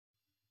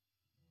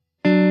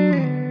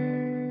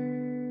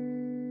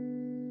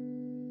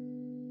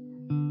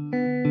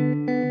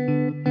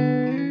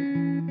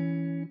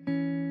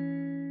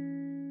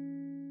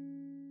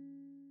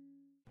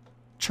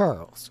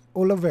Charles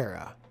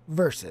Oliveira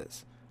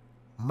versus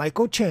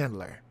Michael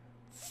Chandler.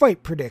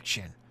 Fight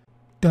prediction.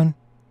 Dun,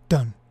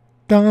 dun,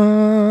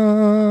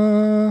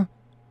 dun.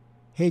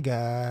 Hey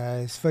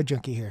guys, Fud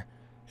Junkie here.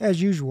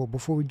 As usual,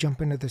 before we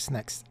jump into this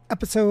next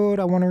episode,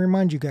 I want to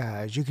remind you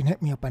guys you can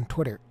hit me up on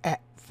Twitter at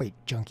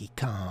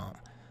FightJunkieCom.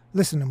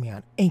 Listen to me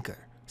on Anchor,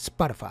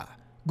 Spotify,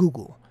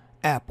 Google,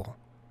 Apple,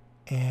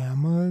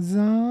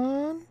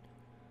 Amazon.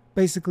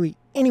 Basically,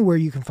 anywhere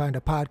you can find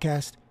a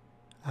podcast,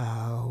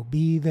 I'll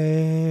be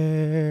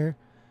there.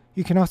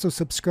 You can also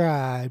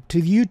subscribe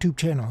to the YouTube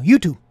channel,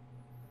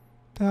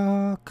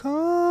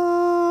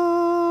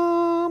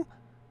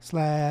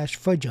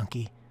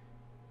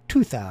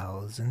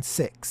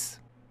 youtube.com/FudJunkie2006.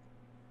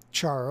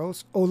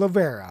 Charles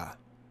Oliveira,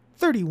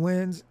 30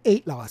 wins,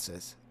 8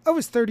 losses. Of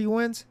his 30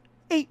 wins,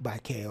 8 by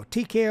KO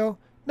TKO,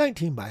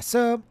 19 by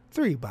sub,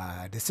 3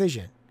 by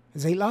decision.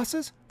 His 8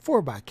 losses,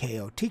 4 by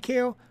KO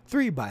TKO,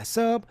 3 by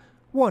sub,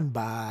 1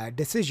 by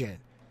decision.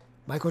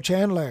 Michael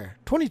Chandler,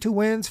 22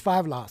 wins,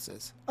 5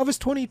 losses. Of his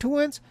 22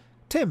 wins,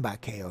 10 by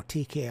KO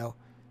TKO,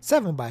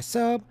 7 by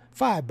sub,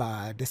 5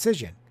 by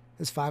decision.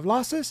 His 5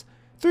 losses,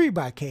 3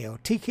 by KO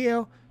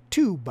TKO,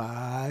 2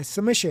 by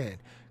submission.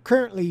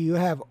 Currently, you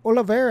have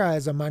Oliveira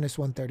as a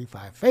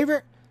 -135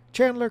 favorite.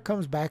 Chandler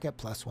comes back at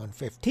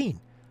 +115.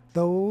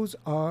 Those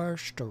are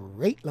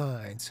straight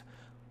lines.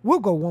 Will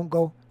go, won't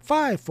go.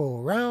 5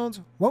 full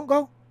rounds. Won't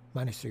go,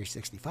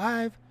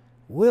 -365.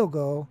 Will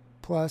go,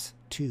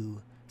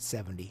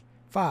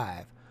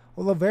 +275.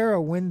 Oliveira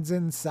wins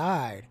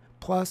inside,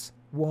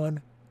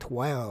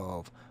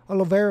 +112.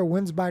 Oliveira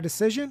wins by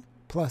decision,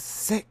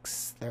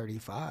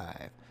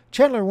 +635.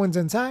 Chandler wins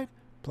inside,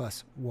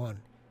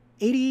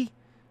 +180.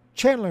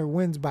 Chandler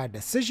wins by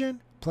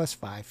decision,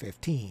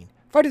 +515.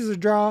 Fight is a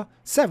draw,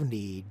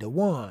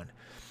 70-1.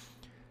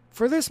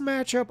 For this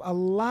matchup, a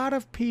lot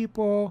of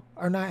people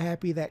are not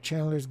happy that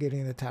Chandler's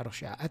getting the title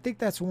shot. I think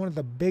that's one of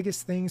the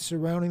biggest things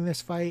surrounding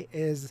this fight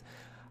is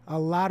a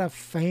lot of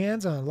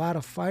fans and a lot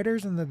of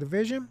fighters in the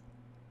division,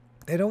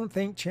 they don't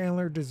think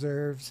Chandler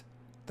deserves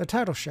the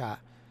title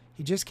shot.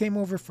 He just came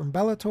over from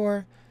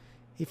Bellator.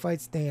 He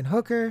fights Dan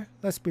Hooker.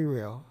 Let's be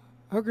real.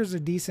 Hooker's a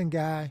decent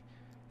guy.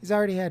 He's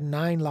already had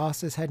 9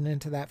 losses heading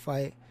into that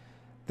fight.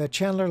 The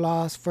Chandler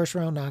loss, first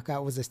round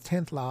knockout, was his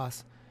 10th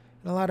loss.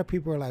 And a lot of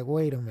people are like,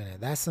 wait a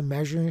minute, that's a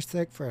measuring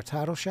stick for a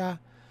title shot?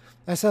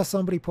 I saw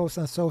somebody post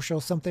on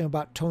social something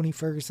about Tony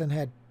Ferguson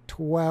had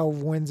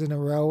 12 wins in a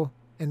row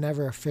and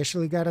never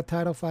officially got a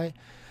title fight.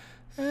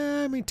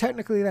 I mean,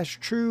 technically that's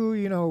true.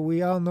 You know,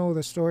 we all know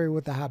the story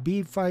with the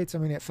Khabib fights. I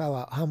mean, it fell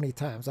out how many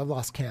times? I've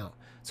lost count.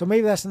 So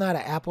maybe that's not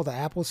an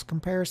apple-to-apples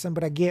comparison,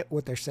 but I get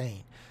what they're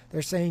saying.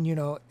 They're saying, you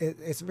know,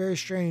 it's very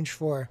strange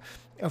for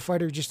a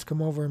fighter just to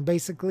come over and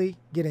basically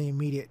get an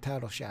immediate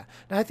title shot.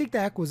 Now, I think the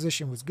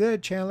acquisition was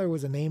good. Chandler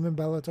was a name in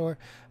Bellator.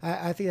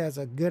 I think that's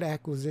a good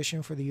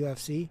acquisition for the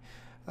UFC.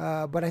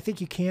 But I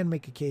think you can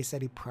make a case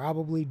that he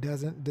probably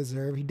doesn't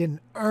deserve, he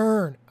didn't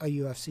earn a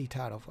UFC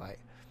title fight.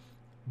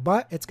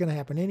 But it's going to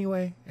happen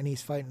anyway, and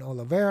he's fighting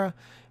Oliveira.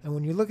 And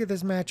when you look at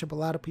this matchup, a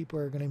lot of people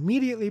are going to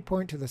immediately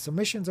point to the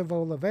submissions of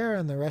Oliveira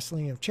and the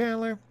wrestling of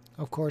Chandler,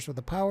 of course, with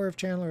the power of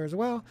Chandler as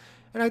well.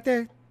 And I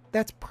think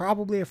that's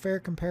probably a fair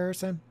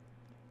comparison.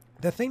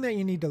 The thing that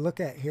you need to look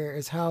at here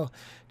is how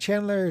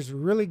Chandler is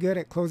really good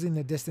at closing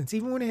the distance.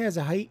 Even when he has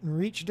a height and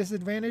reach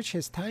disadvantage,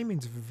 his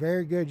timing's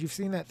very good. You've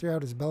seen that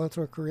throughout his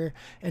Bellator career.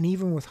 And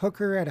even with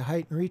Hooker at a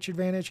height and reach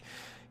advantage,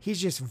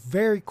 he's just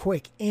very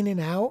quick in and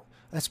out,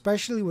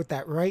 especially with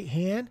that right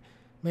hand.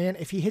 Man,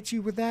 if he hits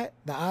you with that,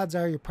 the odds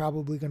are you're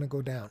probably going to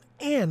go down.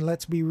 And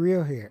let's be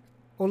real here.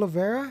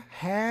 Oliveira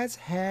has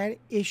had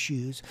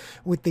issues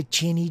with the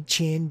chinny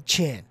chin,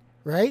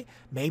 right?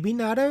 Maybe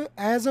not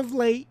as of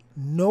late.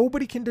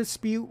 Nobody can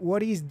dispute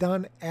what he's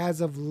done as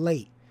of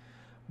late.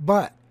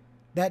 But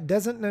that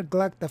doesn't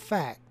neglect the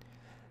fact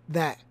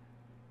that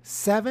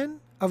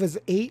 7 of his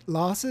 8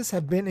 losses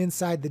have been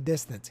inside the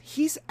distance.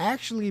 He's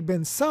actually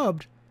been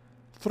subbed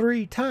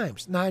 3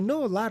 times. Now, I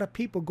know a lot of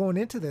people going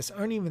into this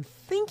aren't even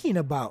thinking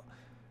about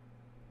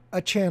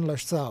a Chandler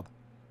sub.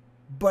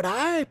 But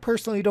I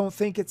personally don't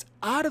think it's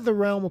out of the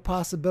realm of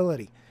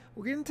possibility.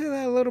 We'll get into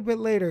that a little bit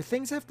later.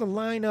 Things have to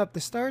line up.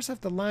 The stars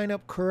have to line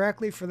up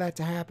correctly for that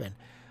to happen.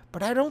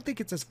 But I don't think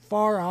it's as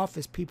far off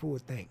as people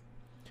would think.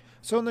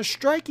 So in the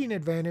striking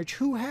advantage,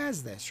 who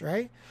has this,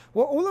 right?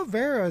 Well,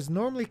 Oliveira is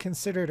normally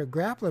considered a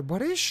grappler,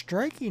 but his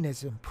striking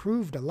has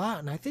improved a lot.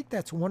 And I think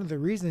that's one of the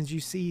reasons you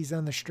see he's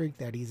on the streak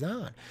that he's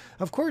on.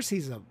 Of course,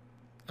 he's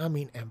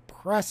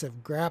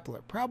impressive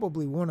grappler.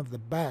 Probably one of the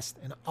best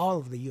in all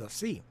of the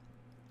UFC.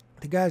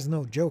 The guy's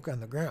no joke on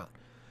the ground.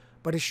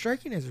 But his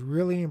striking has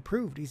really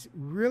improved. He's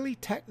really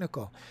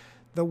technical.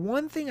 The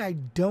one thing I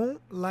don't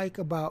like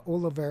about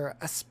Oliveira,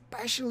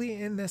 especially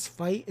in this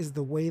fight, is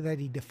the way that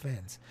he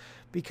defends.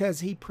 Because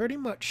he pretty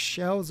much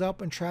shells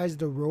up and tries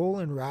to roll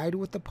and ride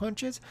with the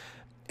punches.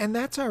 And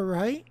that's all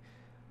right.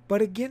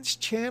 But against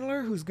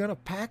Chandler, who's going to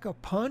pack a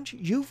punch,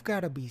 you've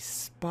got to be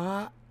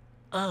spot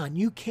on.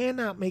 You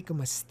cannot make a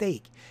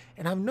mistake.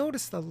 And I've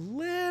noticed a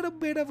little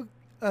bit of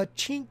a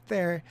chink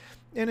there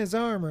in his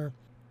armor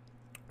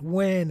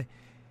when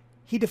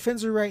he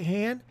defends the right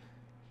hand,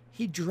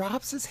 he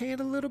drops his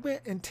hand a little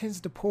bit and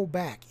tends to pull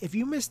back. If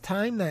you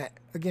mistime that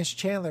against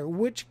Chandler,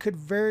 which could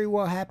very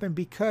well happen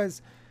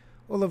because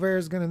Oliveira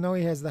is going to know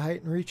he has the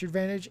height and reach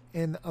advantage,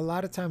 and a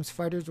lot of times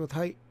fighters with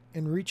height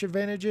and reach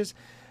advantages,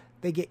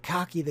 they get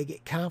cocky, they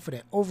get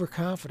confident,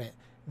 overconfident.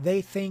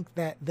 They think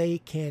that they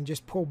can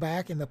just pull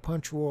back and the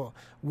punch will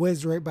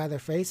whiz right by their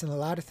face, and a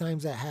lot of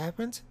times that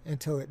happens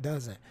until it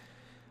doesn't.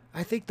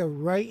 I think the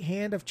right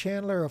hand of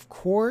Chandler, of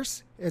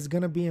course, is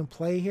going to be in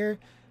play here.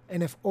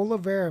 And if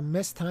Oliveira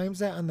mistimes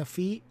that on the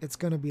feet, it's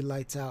going to be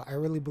lights out. I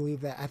really believe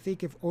that. I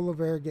think if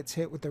Oliveira gets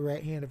hit with the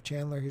right hand of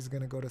Chandler, he's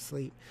going to go to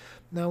sleep.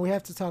 Now, we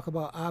have to talk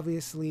about,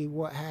 obviously,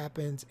 what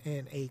happens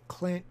in a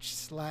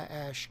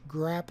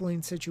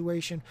clinch/grappling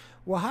situation.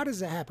 Well, how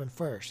does it happen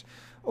first?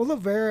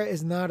 Oliveira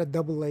is not a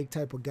double leg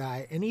type of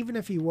guy. And even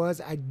if he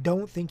was, I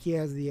don't think he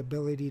has the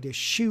ability to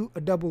shoot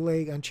a double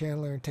leg on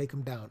Chandler and take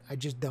him down. I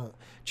just don't.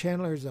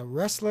 Chandler is a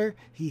wrestler.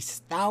 He's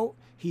stout.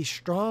 He's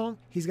strong.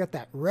 He's got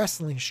that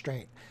wrestling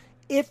strength.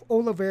 If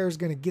Oliveira is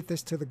going to get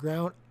this to the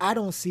ground, I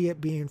don't see it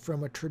being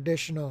from a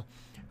traditional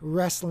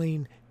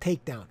wrestling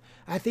takedown.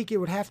 I think it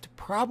would have to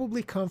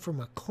probably come from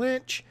a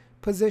clinch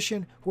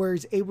position where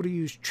he's able to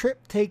use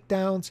trip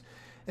takedowns,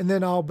 and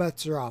then all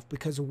bets are off.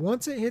 Because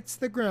once it hits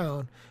the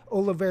ground,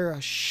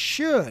 Oliveira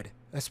should,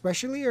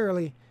 especially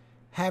early,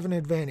 have an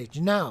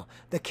advantage. Now,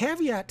 the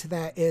caveat to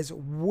that is,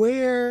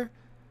 where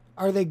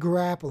are they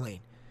grappling?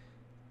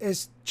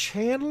 Is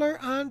Chandler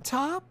on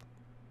top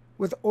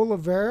with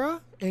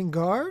Oliveira in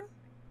guard?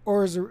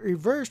 Or is it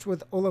reversed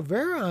with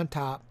Oliveira on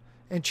top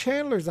and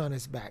Chandler's on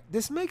his back?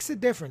 This makes a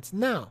difference.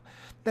 Now,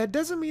 that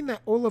doesn't mean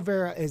that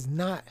Oliveira is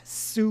not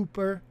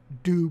super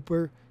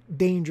duper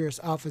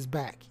dangerous off his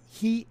back.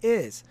 He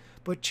is.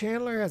 But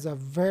Chandler has a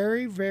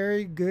very,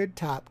 very good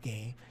top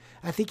game.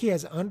 I think he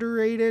has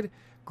underrated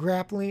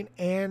grappling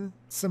and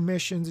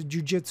submissions,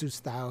 jiu-jitsu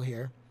style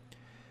here.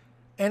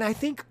 And I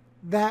think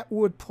that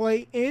would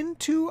play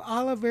into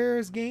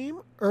Oliveira's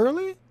game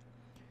early.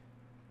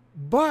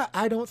 But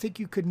I don't think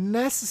you could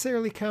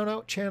necessarily count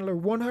out Chandler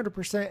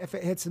 100% if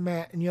it hits the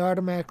mat and you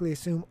automatically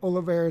assume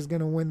Oliveira is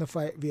going to win the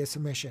fight via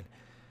submission.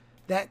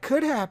 That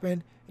could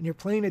happen, and you're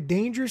playing a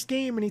dangerous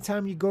game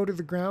anytime you go to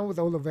the ground with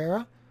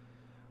Oliveira.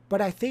 But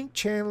I think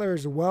Chandler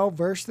is well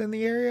versed in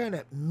the area, and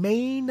it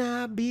may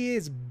not be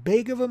as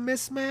big of a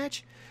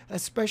mismatch,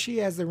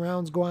 especially as the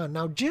rounds go on.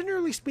 Now,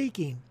 generally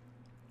speaking,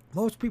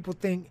 most people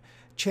think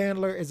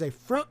Chandler is a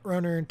front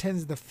runner and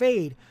tends to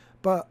fade,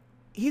 but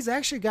he's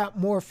actually got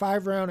more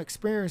 5-round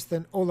experience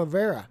than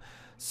Oliveira.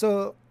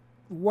 So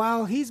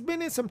while he's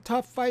been in some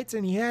tough fights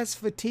and he has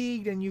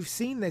fatigued, and you've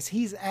seen this,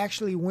 he's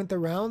actually went the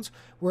rounds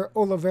where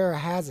Oliveira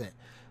hasn't.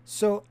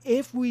 So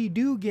if we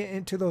do get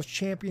into those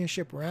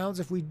championship rounds,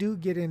 if we do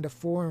get into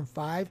 4 and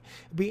 5,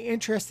 it'd be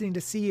interesting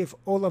to see if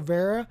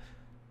Oliveira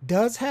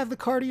does have the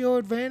cardio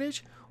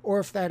advantage,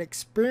 or if that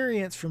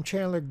experience from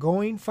Chandler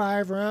going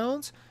 5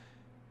 rounds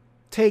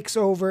takes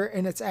over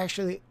and it's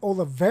actually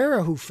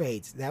Oliveira who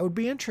fades. That would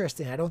be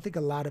interesting. I don't think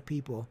a lot of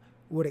people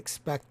would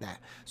expect that.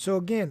 So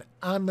again,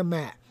 on the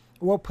mat.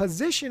 Well,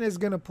 position is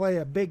going to play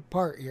a big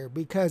part here,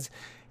 because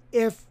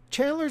if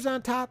Chandler's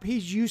on top,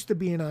 he's used to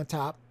being on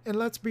top. And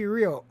let's be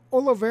real,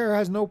 Oliveira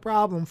has no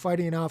problem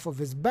fighting off of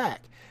his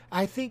back.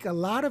 I think a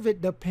lot of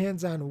it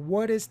depends on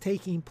what is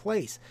taking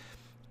place.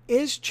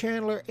 Is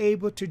Chandler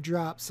able to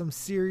drop some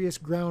serious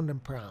ground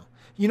and pound?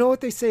 You know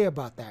what they say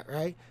about that,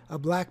 right? A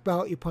black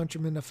belt, you punch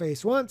him in the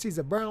face once. He's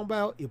a brown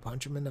belt, you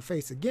punch him in the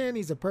face again.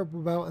 He's a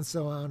purple belt, and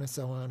so on and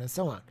so on and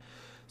so on.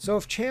 So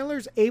if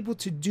Chandler's able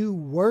to do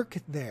work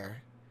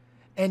there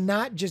and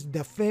not just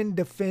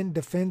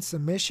defend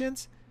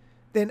submissions,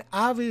 then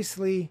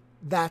obviously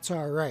that's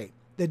all right.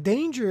 The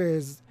danger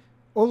is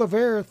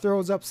Oliveira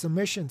throws up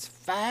submissions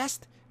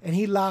fast and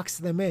he locks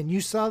them in. You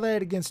saw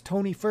that against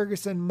Tony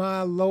Ferguson,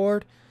 my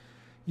lord.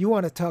 You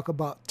want to talk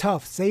about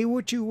tough. Say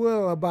what you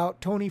will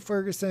about Tony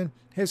Ferguson,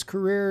 his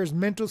career, his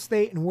mental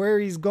state, and where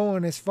he's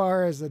going as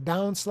far as a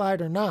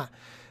downslide or not.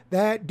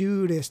 That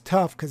dude is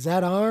tough, because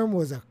that arm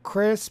was a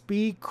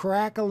crispy,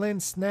 crackling,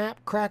 snap,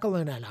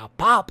 crackling, and a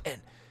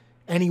popping,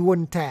 and he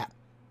wouldn't tap.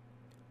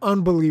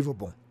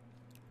 Unbelievable.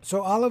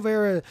 So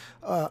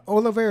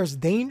Oliveira's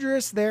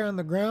dangerous there on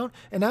the ground.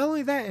 And not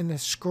only that, in the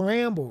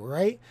scramble,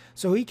 right?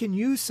 So he can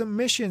use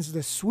submissions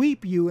to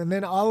sweep you, and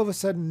then all of a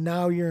sudden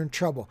now you're in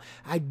trouble.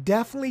 I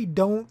definitely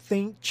don't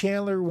think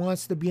Chandler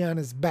wants to be on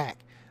his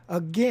back.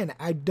 Again,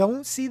 I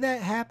don't see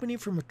that happening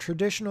from a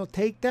traditional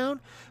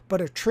takedown,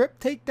 but a trip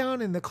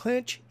takedown in the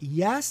clinch,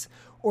 yes.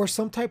 Or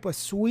some type of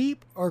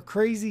sweep or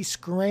crazy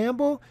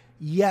scramble,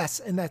 yes.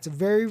 And that's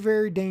very,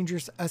 very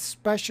dangerous,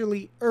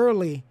 especially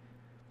early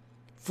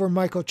for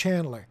Michael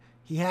Chandler.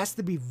 He has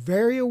to be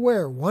very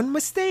aware. One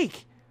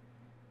mistake,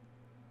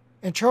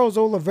 and Charles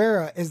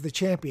Oliveira is the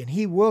champion.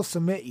 He will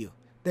submit you.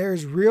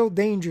 There's real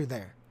danger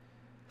there.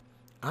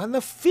 On the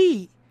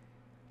feet,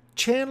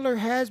 Chandler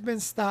has been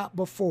stopped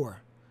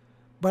before,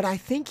 but I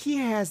think he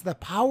has the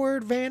power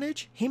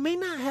advantage. He may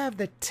not have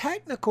the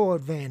technical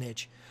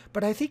advantage,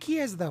 but I think he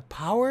has the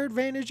power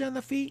advantage on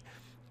the feet.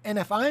 And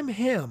if I'm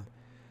him,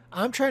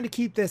 I'm trying to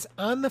keep this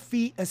on the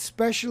feet,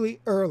 especially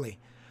early.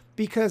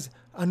 Because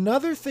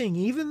another thing,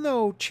 even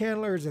though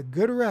Chandler is a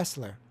good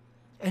wrestler,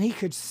 and he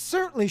could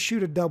certainly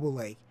shoot a double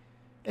leg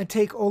and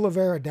take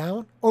Oliveira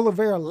down,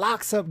 Oliveira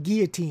locks up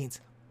guillotines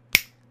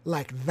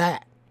like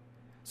that.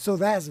 So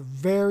that's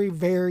very,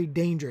 very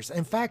dangerous.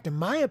 In fact, in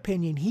my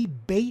opinion, he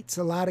baits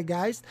a lot of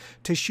guys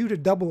to shoot a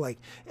double leg.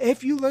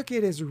 If you look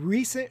at his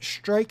recent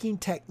striking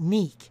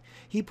technique,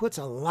 he puts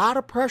a lot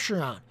of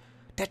pressure on.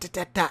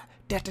 Da-da-da-da,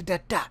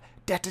 da-da-da-da,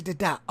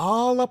 da-da-da-da,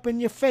 all up in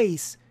your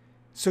face.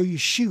 So you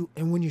shoot,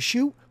 and when you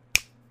shoot,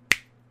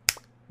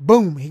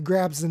 boom, he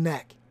grabs the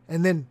neck.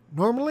 And then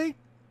normally,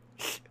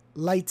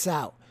 lights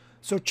out.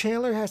 So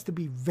Chandler has to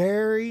be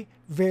very,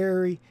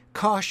 very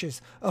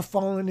cautious of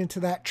falling into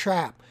that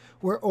trap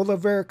where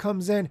Oliveira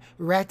comes in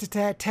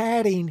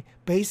rat-a-tat-tatting,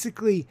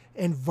 basically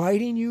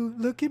inviting you,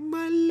 look at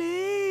my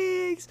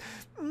legs.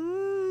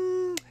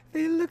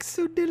 They look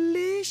so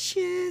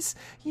delicious.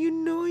 You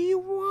know you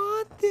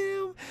want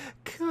them.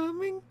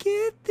 Come and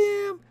get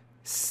them.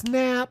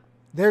 Snap.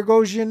 There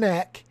goes your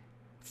neck.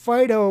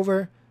 Fight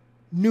over.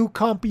 New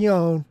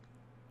campeon.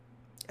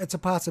 It's a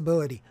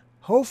possibility.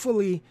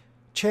 Hopefully,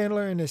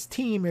 Chandler and his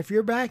team, if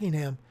you're backing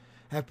him,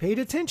 have paid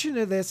attention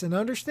to this and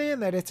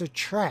understand that it's a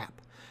trap.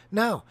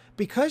 Now,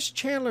 because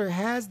Chandler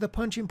has the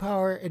punching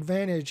power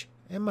advantage,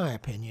 in my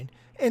opinion,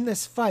 in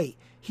this fight,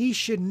 he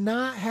should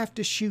not have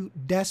to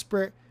shoot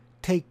desperate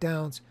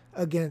takedowns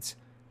against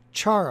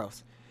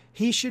Charles.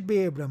 He should be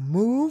able to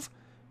move,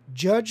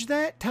 judge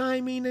that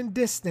timing and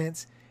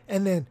distance,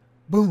 and then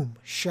boom,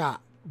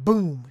 shot,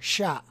 boom,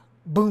 shot,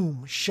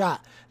 boom,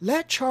 shot.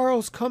 Let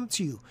Charles come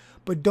to you,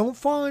 but don't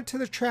fall into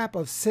the trap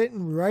of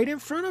sitting right in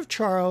front of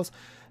Charles,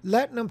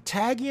 letting him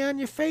tag you on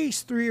your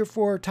face 3 or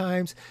 4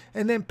 times,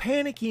 and then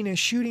panicking and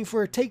shooting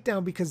for a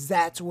takedown because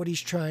that's what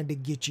he's trying to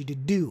get you to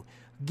do.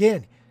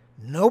 Again,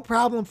 no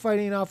problem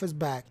fighting off his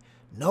back,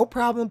 no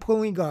problem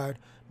pulling guard,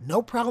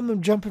 no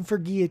problem jumping for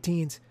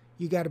guillotines.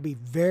 You got to be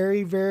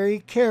very, very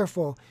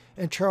careful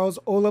in Charles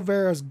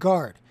Oliveira's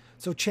guard.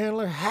 So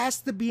Chandler has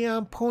to be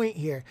on point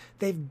here.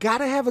 They've got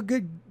to have a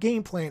good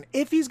game plan.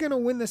 If he's going to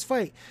win this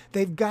fight,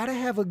 they've got to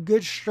have a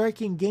good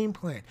striking game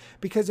plan.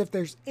 Because if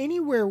there's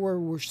anywhere where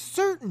we're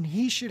certain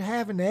he should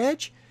have an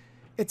edge,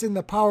 it's in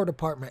the power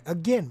department.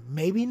 Again,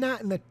 maybe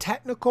not in the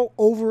technical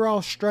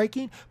overall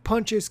striking,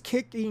 punches,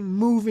 kicking,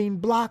 moving,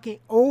 blocking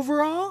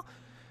overall,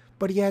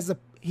 but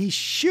he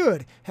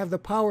should have the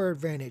power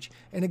advantage.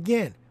 And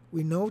again,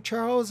 we know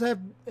Charles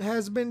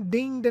has been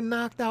dinged and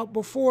knocked out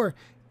before.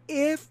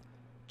 If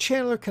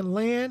Chandler can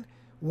land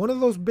one of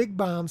those big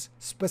bombs,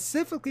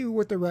 specifically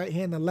with the right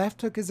hand. The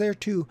left hook is there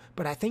too,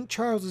 but I think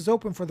Charles is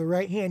open for the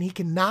right hand. He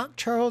can knock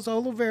Charles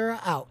Oliveira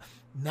out.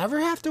 Never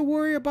have to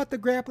worry about the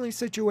grappling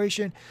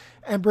situation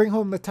and bring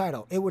home the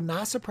title. It would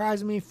not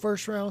surprise me,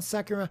 first round,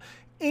 second round,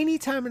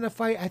 anytime in the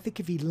fight. I think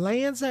if he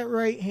lands that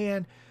right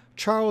hand,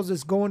 Charles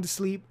is going to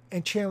sleep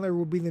and Chandler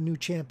will be the new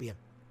champion.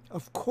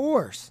 Of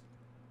course,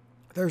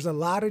 there's a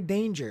lot of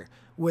danger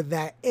with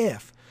that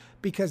if.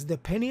 Because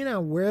depending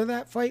on where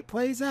that fight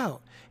plays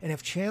out, and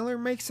if Chandler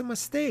makes a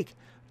mistake,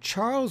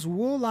 Charles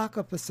will lock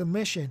up a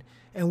submission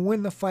and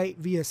win the fight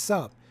via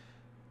sub.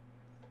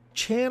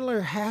 Chandler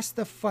has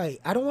to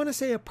fight. I don't want to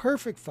say a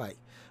perfect fight,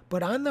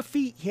 but on the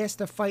feet, he has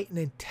to fight an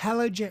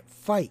intelligent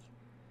fight.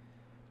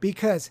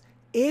 Because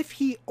if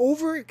he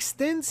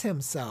overextends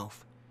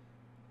himself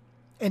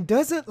and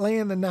doesn't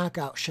land the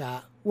knockout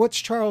shot, what's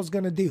Charles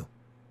going to do?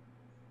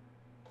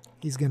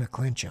 He's going to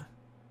clinch him.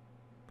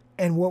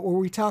 And what were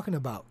we talking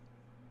about?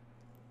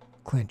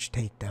 Clinch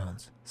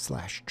takedowns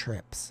 /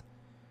 trips.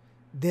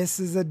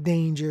 This is a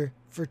danger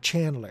for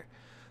Chandler.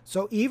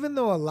 So even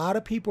though a lot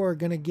of people are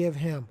going to give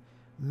him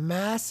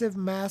massive,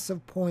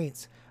 massive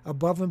points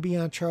above and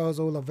beyond Charles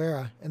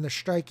Oliveira in the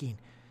striking,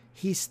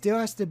 he still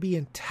has to be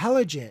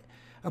intelligent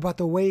about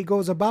the way he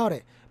goes about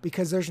it,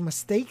 because there's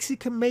mistakes he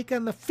can make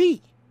on the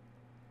feet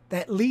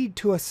that lead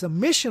to a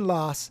submission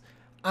loss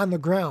on the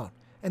ground.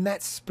 And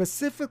that's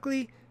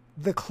specifically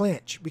the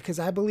clinch, because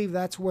I believe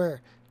that's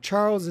where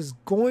Charles is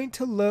going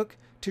to look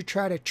to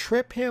try to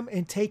trip him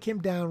and take him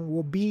down,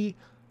 will be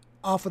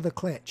off of the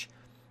clinch.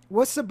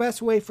 What's the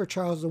best way for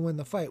Charles to win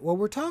the fight? Well,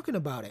 we're talking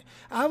about it.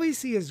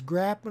 Obviously, his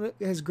grappling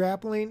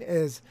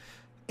is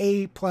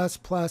A+++.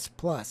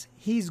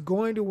 He's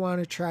going to want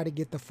to try to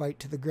get the fight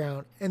to the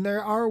ground. And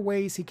there are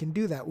ways he can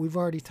do that. We've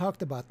already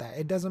talked about that.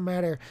 It doesn't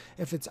matter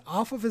if it's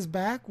off of his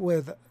back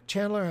with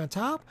Chandler on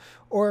top,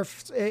 or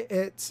if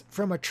it's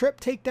from a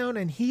trip takedown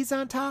and he's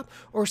on top,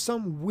 or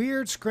some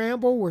weird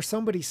scramble where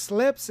somebody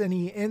slips and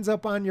he ends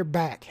up on your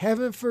back.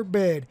 Heaven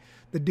forbid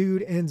the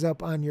dude ends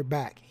up on your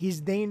back. He's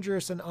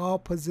dangerous in all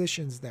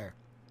positions there.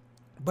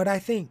 But I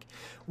think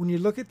when you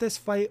look at this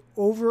fight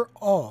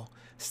overall,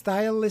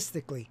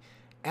 stylistically,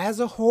 as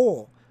a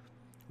whole,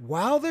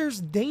 while there's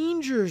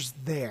dangers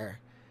there,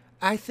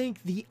 I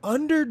think the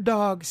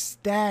underdog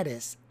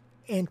status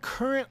and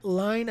current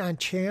line on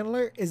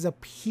Chandler is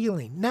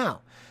appealing.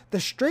 Now, the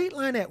straight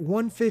line at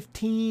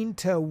 115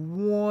 to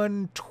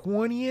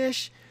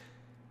 120-ish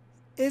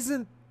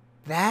isn't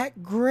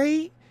that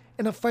great,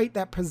 in a fight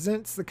that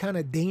presents the kind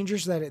of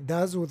dangers that it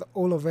does with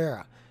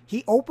Oliveira.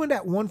 He opened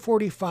at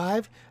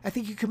 145. I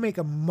think you could make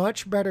a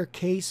much better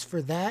case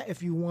for that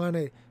if you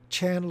wanted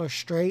Chandler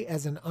straight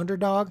as an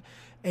underdog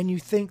and you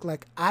think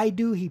like I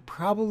do, he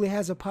probably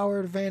has a power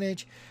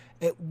advantage.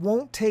 It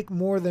won't take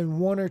more than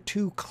 1 or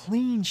 2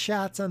 clean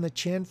shots on the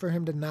chin for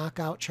him to knock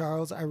out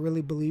Charles. I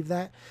really believe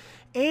that.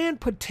 And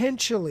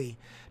potentially,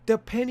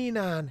 depending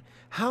on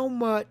how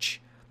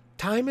much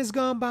time has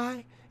gone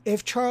by,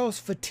 if Charles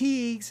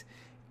fatigues,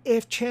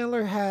 if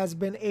Chandler has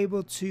been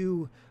able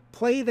to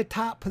play the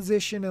top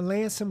position and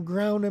land some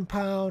ground and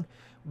pound,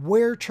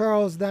 wear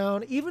Charles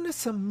down, even a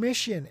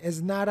submission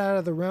is not out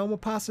of the realm of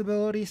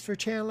possibilities for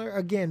Chandler.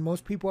 Again,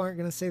 most people aren't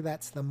going to say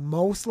that's the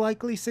most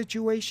likely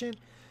situation.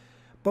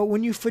 But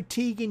when you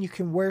fatigue and you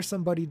can wear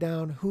somebody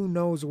down, who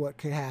knows what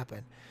could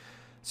happen.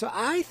 So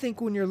I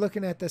think when you're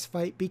looking at this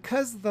fight,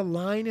 because the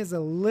line is a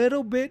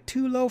little bit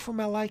too low for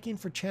my liking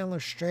for Chandler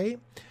straight,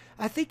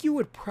 I think you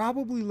would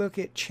probably look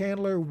at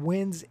Chandler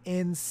wins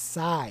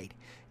inside.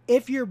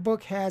 If your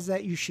book has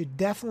that, you should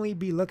definitely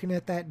be looking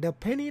at that.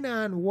 Depending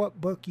on what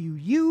book you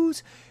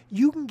use,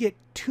 you can get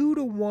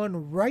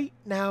 2-1 right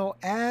now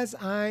as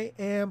I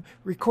am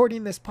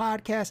recording this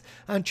podcast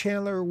on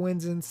Chandler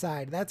wins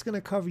inside. That's going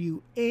to cover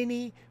you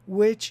any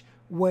which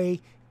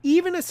way,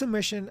 even a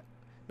submission,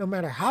 no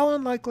matter how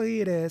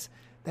unlikely it is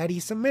that he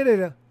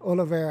submitted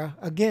Oliveira.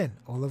 Again,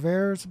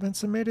 Oliveira's been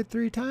submitted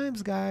 3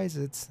 times, guys.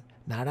 It's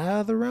not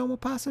out of the realm of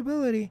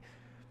possibility.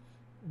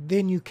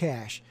 Then you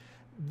cash.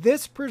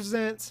 This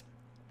presents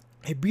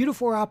a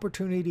beautiful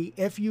opportunity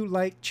if you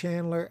like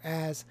Chandler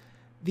as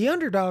the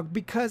underdog,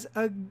 because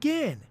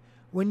again,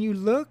 when you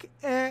look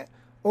at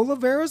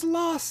Oliveira's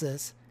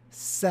losses,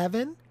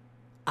 7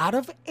 out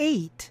of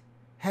 8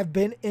 have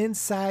been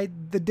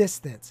inside the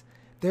distance.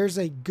 There's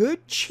a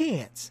good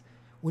chance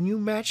when you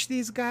match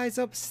these guys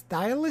up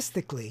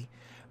stylistically,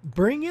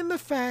 bring in the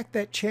fact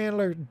that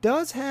Chandler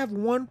does have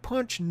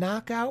one-punch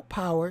knockout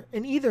power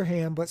in either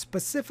hand, but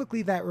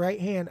specifically that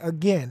right hand,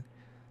 again,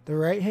 the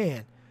right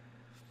hand.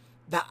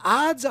 The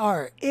odds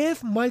are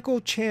if Michael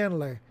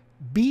Chandler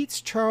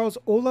beats Charles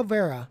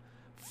Oliveira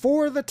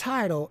for the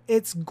title,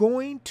 it's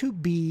going to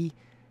be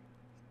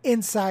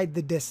inside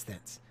the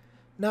distance.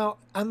 Now,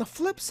 on the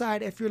flip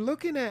side, if you're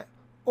looking at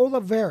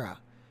Oliveira,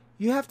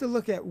 you have to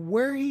look at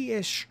where he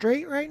is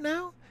straight right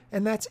now,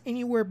 and that's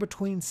anywhere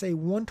between, say,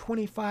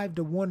 125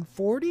 to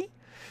 140.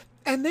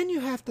 And then you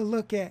have to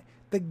look at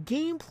the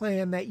game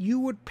plan that you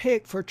would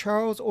pick for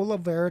Charles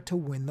Oliveira to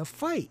win the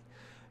fight.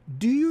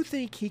 Do you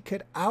think he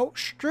could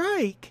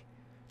outstrike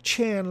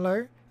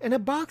Chandler in a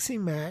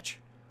boxing match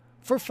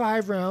for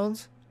 5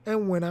 rounds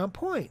and win on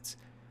points?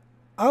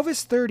 Of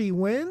his 30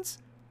 wins,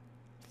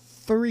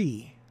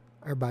 3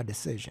 are by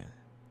decision.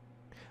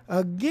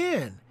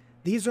 Again,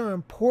 these are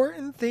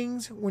important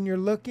things when you're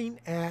looking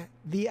at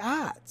the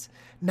odds.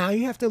 Now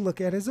you have to look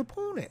at his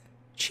opponent,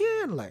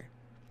 Chandler.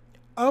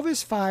 Of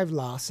his 5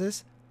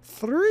 losses,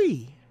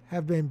 3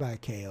 have been by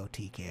KO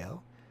TKO.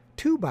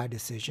 2 by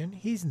decision.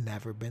 He's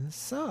never been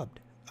subbed.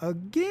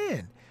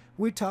 Again,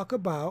 we talk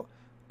about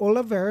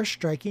Oliveira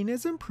striking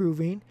is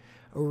improving,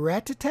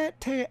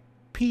 rat-a-tat-tat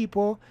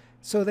people,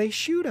 so they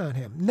shoot on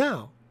him.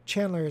 Now,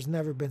 Chandler has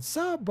never been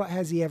subbed, but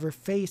has he ever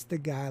faced a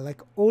guy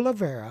like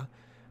Oliveira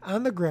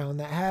on the ground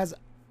that has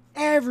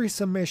every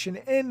submission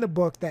in the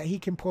book that he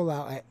can pull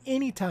out at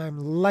any time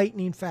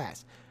lightning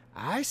fast?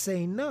 I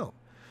say no.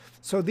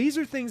 So these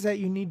are things that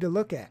you need to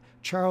look at.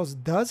 Charles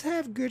does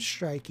have good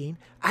striking.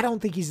 I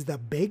don't think he's the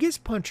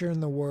biggest puncher in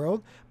the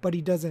world, but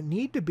he doesn't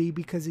need to be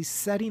because he's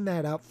setting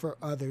that up for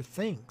other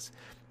things.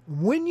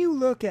 When you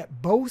look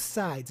at both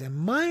sides, in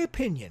my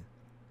opinion,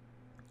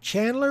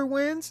 Chandler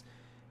wins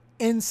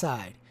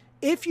inside.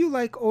 If you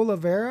like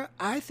Oliveira,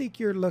 I think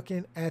you're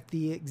looking at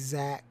the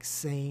exact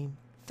same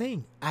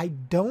thing. I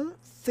don't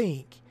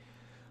think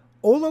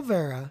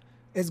Oliveira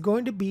is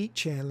going to beat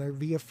Chandler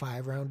via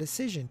 5-round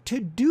decision. To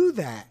do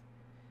that,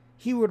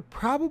 he would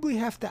probably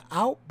have to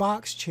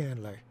outbox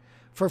Chandler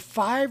for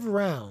 5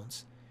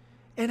 rounds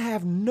and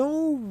have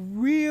no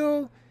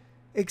real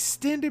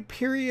extended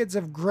periods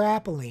of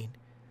grappling,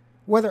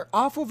 whether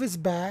off of his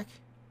back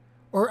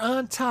or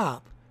on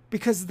top,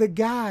 because the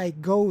guy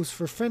goes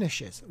for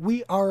finishes.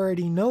 We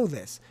already know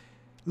this.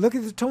 Look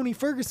at the Tony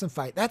Ferguson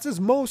fight. That's his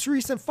most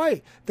recent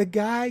fight. The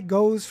guy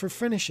goes for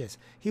finishes.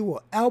 He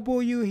will elbow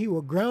you. He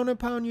will ground and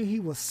pound you. He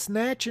will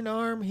snatch an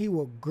arm. He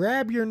will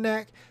grab your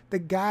neck. The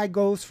guy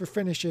goes for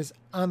finishes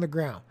on the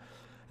ground.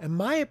 In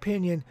my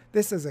opinion,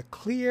 this is a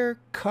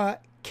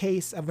clear-cut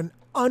case of an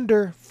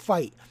under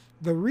fight.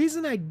 The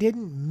reason I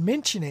didn't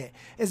mention it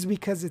is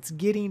because it's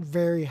getting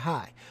very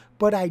high.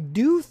 But I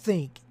do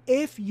think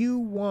if you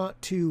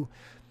want to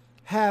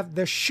have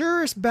the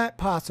surest bet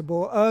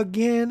possible,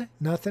 again,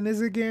 nothing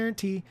is a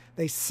guarantee.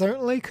 They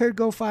certainly could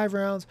go 5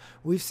 rounds.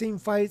 We've seen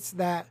fights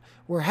that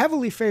were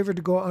heavily favored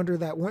to go under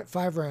that went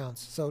 5 rounds.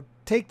 So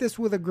take this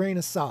with a grain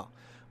of salt.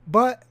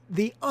 But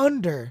the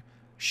under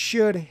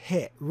should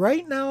hit.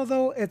 Right now,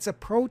 though, it's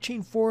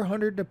approaching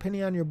 400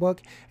 depending on your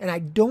book, and I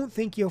don't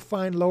think you'll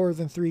find lower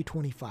than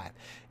 325.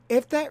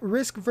 if that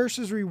risk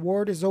versus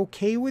reward is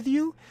okay with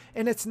you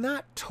and it's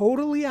not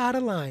totally out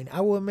of line,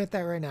 I will admit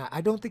that right now. I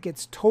don't think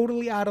it's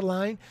totally out of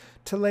line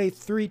to lay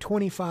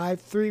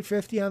 325,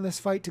 350 on this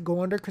fight to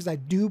go under, because I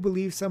do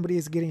believe somebody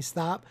is getting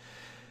stopped.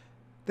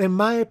 Then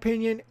my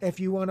opinion, if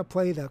you want to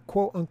play the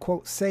quote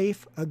unquote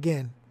safe,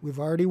 again, we've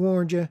already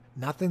warned you,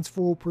 nothing's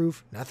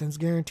foolproof, nothing's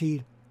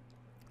guaranteed.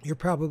 You're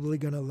probably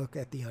going to look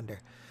at the under.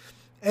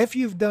 If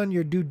you've done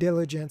your due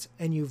diligence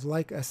and you've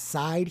like a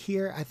side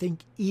here, I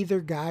think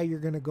either guy you're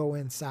going to go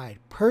inside.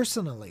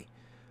 Personally,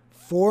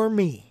 for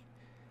me,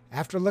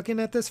 after looking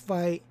at this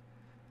fight,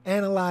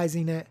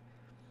 analyzing it,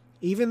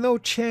 even though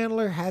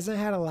Chandler hasn't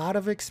had a lot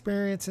of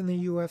experience in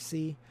the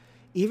UFC,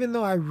 even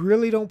though I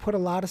really don't put a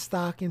lot of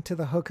stock into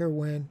the Hooker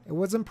win, it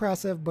was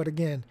impressive, but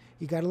again,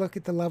 you got to look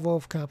at the level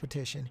of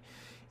competition.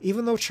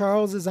 Even though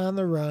Charles is on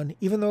the run,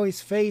 even though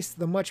he's faced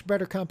the much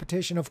better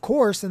competition, of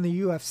course, in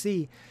the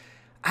UFC,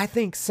 I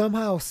think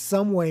somehow,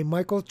 some way,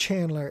 Michael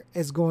Chandler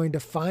is going to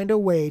find a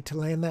way to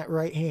land that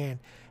right hand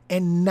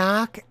and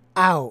knock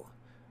out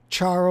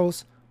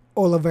Charles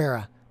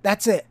Oliveira.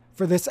 That's it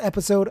for this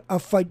episode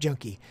of Fight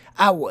Junkie.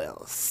 I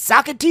will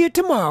sock it to you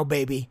tomorrow,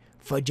 baby.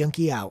 Fight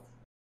Junkie out.